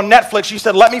and putting on Netflix, you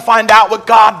said, let me find out what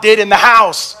God did in the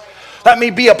house. Let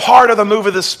me be a part of the move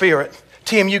of the Spirit.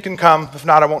 Team, you can come. If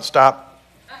not, I won't stop.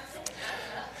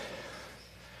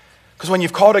 Because when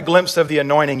you've caught a glimpse of the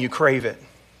anointing, you crave it.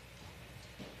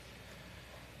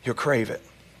 You crave it.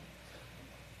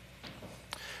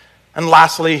 And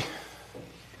lastly,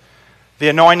 the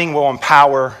anointing will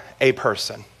empower a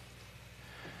person.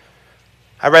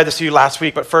 I read this to you last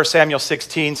week, but 1 Samuel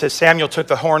 16 says, Samuel took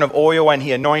the horn of oil and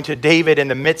he anointed David in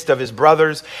the midst of his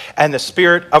brothers, and the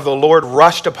Spirit of the Lord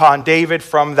rushed upon David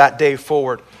from that day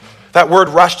forward. That word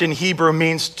rushed in Hebrew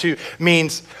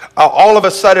means all of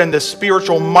a sudden the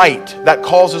spiritual might that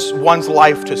causes one's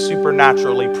life to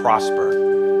supernaturally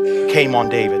prosper came on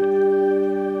David.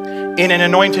 In an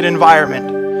anointed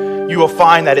environment, you will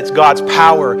find that it's God's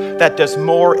power that does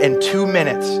more in 2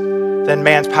 minutes than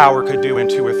man's power could do in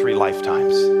 2 or 3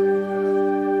 lifetimes.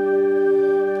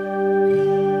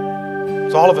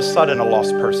 So all of a sudden, a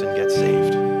lost person gets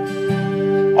saved.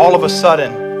 All of a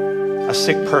sudden, a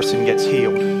sick person gets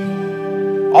healed.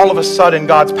 All of a sudden,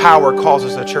 God's power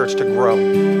causes the church to grow.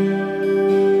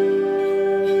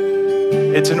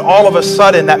 It's an all of a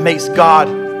sudden that makes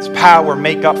God's power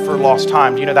make up for lost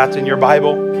time. Do you know that's in your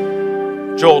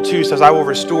Bible? Joel 2 says, I will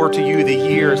restore to you the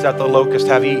years that the locusts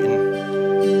have eaten.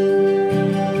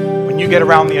 When you get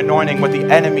around the anointing, what the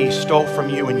enemy stole from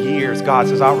you in years, God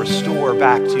says, I'll restore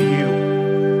back to you.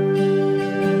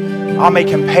 I'll make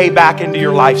him pay back into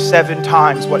your life 7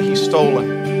 times what he's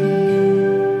stolen.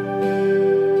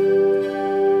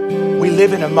 We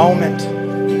live in a moment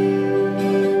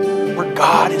where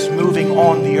God is moving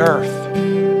on the earth.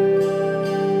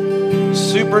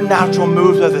 Supernatural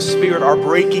moves of the Spirit are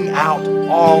breaking out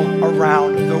all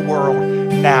around the world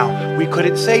now. We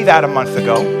couldn't say that a month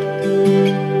ago.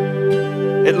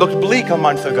 It looked bleak a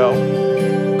month ago.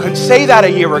 Couldn't say that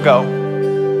a year ago.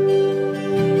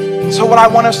 So what I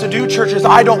want us to do, church, is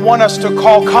I don't want us to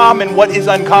call common what is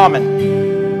uncommon.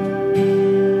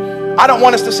 I don't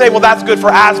want us to say, well, that's good for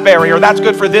Asbury, or that's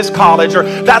good for this college, or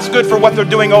that's good for what they're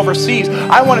doing overseas.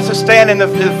 I want us to stand in the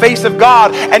face of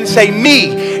God and say,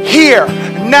 me, here,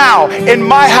 now, in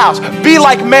my house, be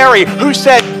like Mary, who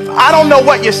said, I don't know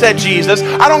what you said, Jesus.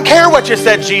 I don't care what you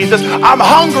said, Jesus. I'm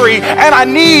hungry and I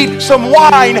need some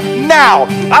wine now.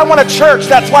 I want a church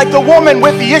that's like the woman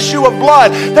with the issue of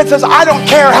blood that says, I don't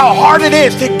care how hard it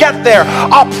is to get there.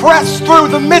 I'll press through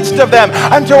the midst of them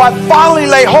until I finally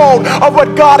lay hold of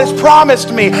what God has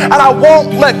promised me, and I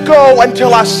won't let go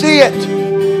until I see it.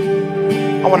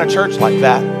 I want a church like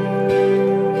that.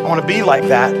 I want to be like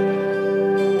that.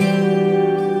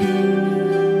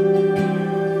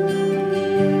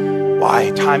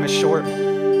 Why? Time is short.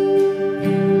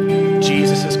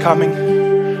 Jesus is coming.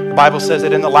 The Bible says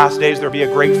that in the last days there will be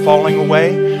a great falling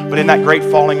away, but in that great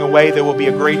falling away there will be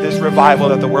a greatest revival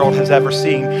that the world has ever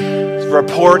seen.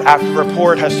 Report after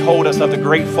report has told us of the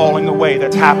great falling away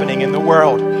that's happening in the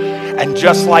world. And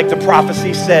just like the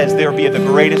prophecy says, there will be the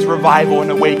greatest revival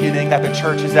and awakening that the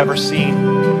church has ever seen.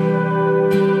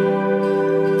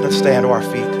 Let's stand to our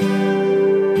feet.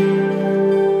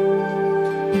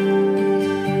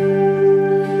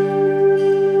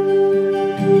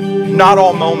 Not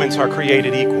all moments are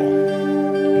created equal.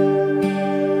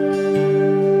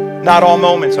 Not all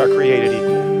moments are created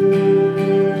equal.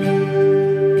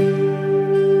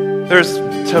 There's,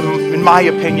 in my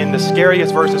opinion, the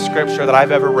scariest verse of scripture that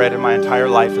I've ever read in my entire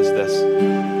life is this.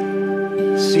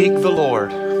 Seek the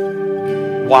Lord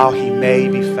while he may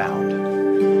be found.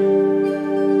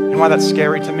 You know why that's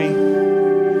scary to me?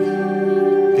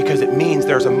 Because it means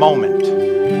there's a moment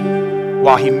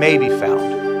while he may be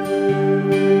found.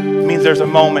 It means there's a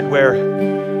moment where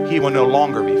he will no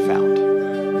longer be found.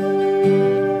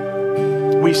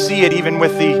 We see it even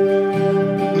with the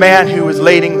man who was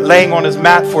laying on his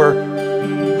mat for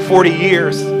 40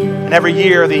 years. And every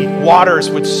year the waters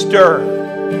would stir.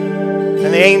 And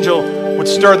the angel would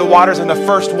stir the waters, and the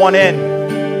first one in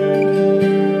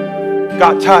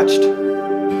got touched.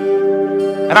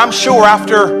 And I'm sure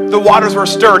after the waters were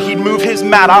stirred, he'd move his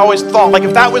mat. I always thought, like,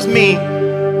 if that was me,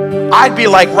 I'd be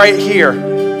like right here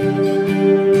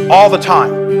all the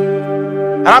time.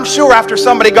 And I'm sure after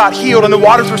somebody got healed and the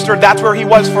waters were stirred, that's where he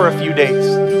was for a few days.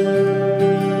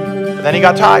 But then he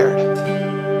got tired.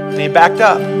 And he backed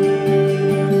up.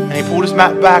 And he pulled his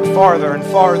mat back farther and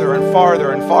farther and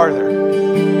farther and farther.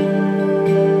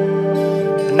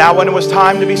 And now when it was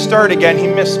time to be stirred again, he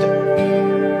missed it.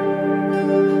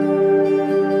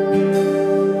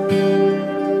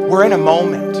 We're in a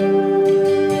moment.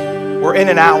 We're in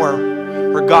an hour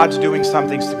where God's doing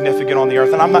something significant on the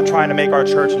earth. And I'm not trying to make our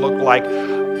church look like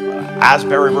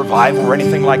Asbury Revival or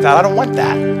anything like that. I don't want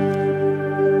that.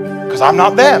 Because I'm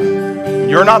not them.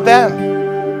 You're not them.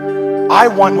 I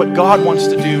want what God wants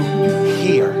to do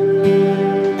here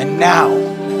and now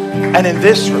and in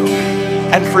this room.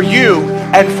 And for you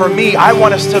and for me, I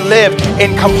want us to live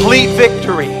in complete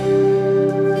victory.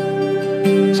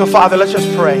 So Father, let's just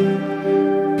pray.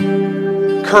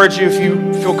 Encourage you, if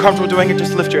you feel comfortable doing it,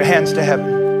 just lift your hands to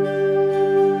heaven.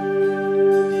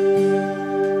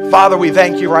 Father, we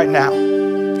thank you right now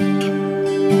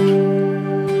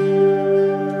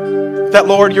that,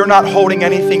 Lord, you're not holding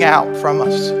anything out from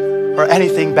us or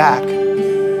anything back.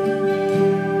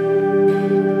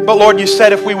 But Lord, you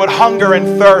said if we would hunger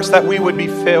and thirst, that we would be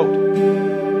filled.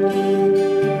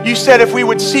 You said if we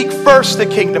would seek first the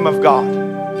kingdom of God.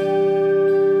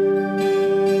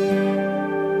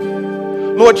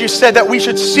 Lord, you said that we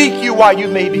should seek you while you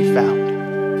may be found.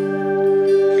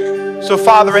 So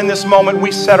Father, in this moment,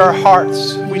 we set our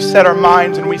hearts, we set our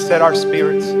minds, and we set our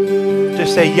spirits to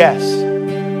say yes.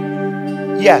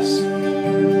 Yes.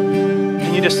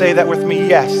 Can you just say that with me?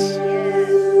 Yes.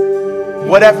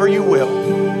 Whatever you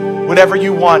will, whatever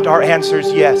you want, our answer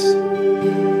is yes.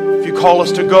 If you call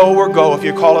us to go, we'll go. If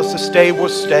you call us to stay, we'll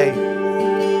stay.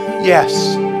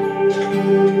 Yes.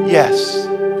 Yes.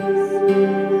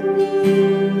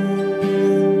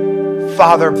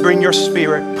 Father, bring your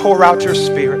spirit, pour out your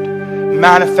spirit,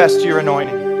 manifest your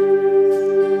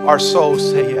anointing. Our souls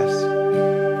say yes.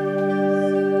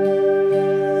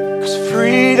 Because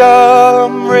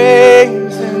freedom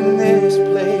reigns in this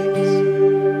place.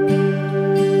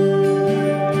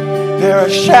 There are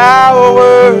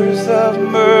showers of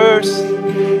mercy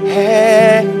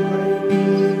and grace,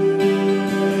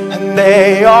 and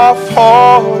they are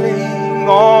falling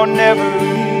on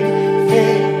every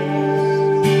face.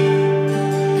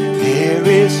 There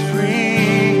is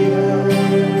freedom.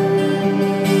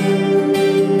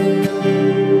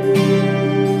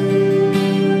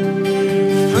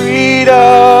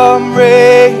 Freedom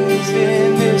reigns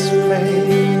in this place.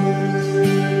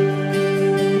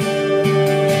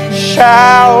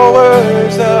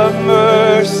 Showers of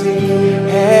mercy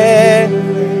and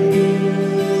grace,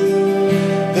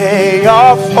 they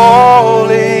are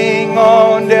falling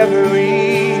on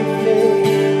every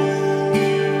face.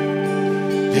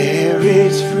 There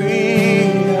is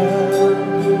freedom.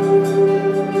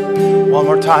 One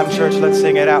more time, church, let's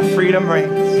sing it out. Freedom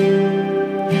reigns.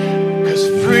 'Cause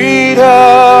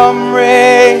freedom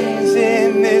reigns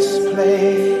in this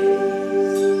place.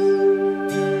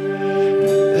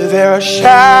 There are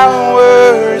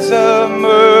showers of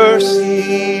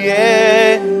mercy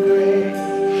and grace,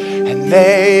 and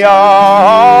they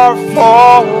are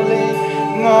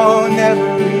falling on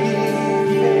every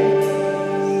face.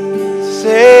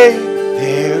 Say,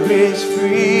 there is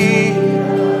freedom.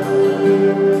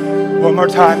 One more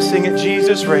time, sing it.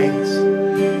 Jesus reigns.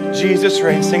 Jesus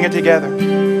reigns. Sing it together.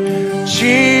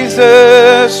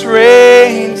 Jesus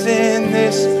reigns in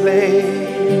this place.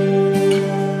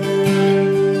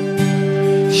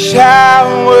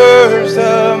 Showers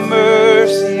of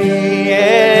mercy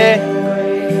and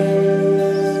grace,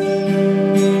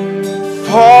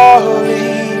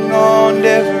 falling on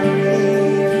every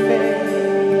face.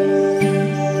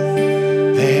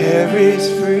 There is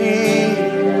freedom.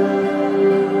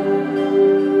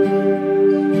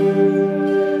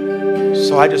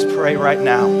 So I just pray right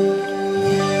now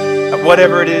that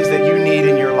whatever it is that you need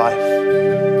in your life,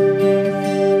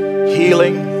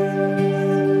 healing,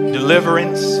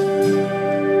 deliverance,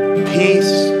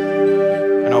 peace,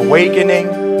 an awakening,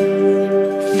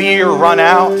 fear run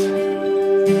out,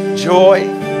 joy.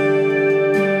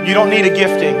 You don't need a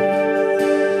gifting.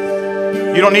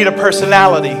 You don't need a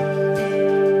personality.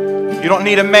 You don't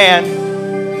need a man.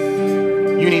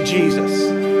 You need Jesus.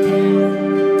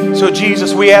 So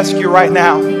Jesus, we ask you right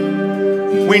now,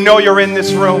 we know you're in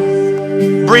this room.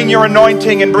 Bring your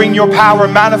anointing and bring your power.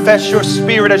 Manifest your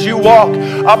spirit as you walk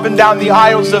up and down the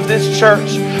aisles of this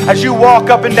church. As you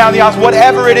walk up and down the aisles,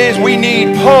 whatever it is we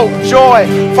need, hope, joy,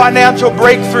 financial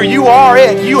breakthrough, you are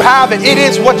it. You have it. It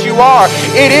is what you are.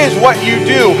 It is what you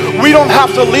do. We don't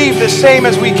have to leave the same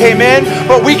as we came in,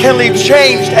 but we can leave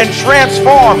changed and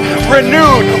transformed,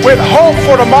 renewed with hope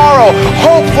for tomorrow,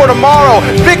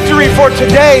 victory for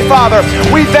today, Father.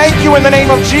 We thank you in the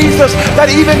name of Jesus that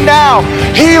even now,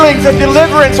 healings and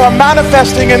deliverance are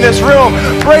manifesting in this room.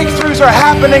 Breakthroughs are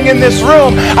happening in this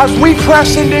room. As we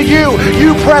press into you,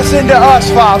 you press into us,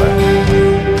 Father.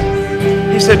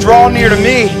 He said, draw near to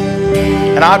me,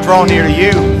 and I'll draw near to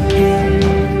you.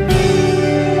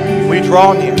 We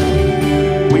draw near.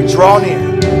 We draw near.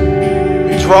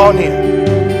 We draw near.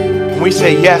 And we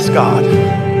say, yes, God.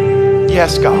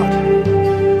 Yes, God.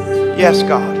 Yes,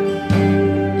 God.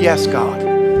 Yes, God.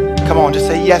 Come on, just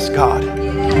say, yes, God.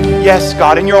 Yes,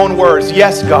 God, in your own words.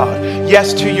 Yes, God.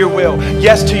 Yes to your will.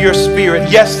 Yes to your spirit.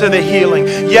 Yes to the healing.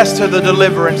 Yes to the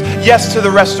deliverance. Yes to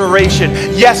the restoration.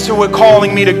 Yes to it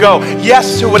calling me to go.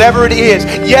 Yes to whatever it is.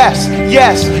 Yes,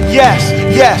 yes, yes,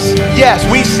 yes, yes.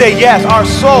 We say yes. Our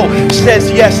soul says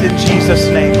yes in Jesus'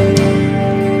 name.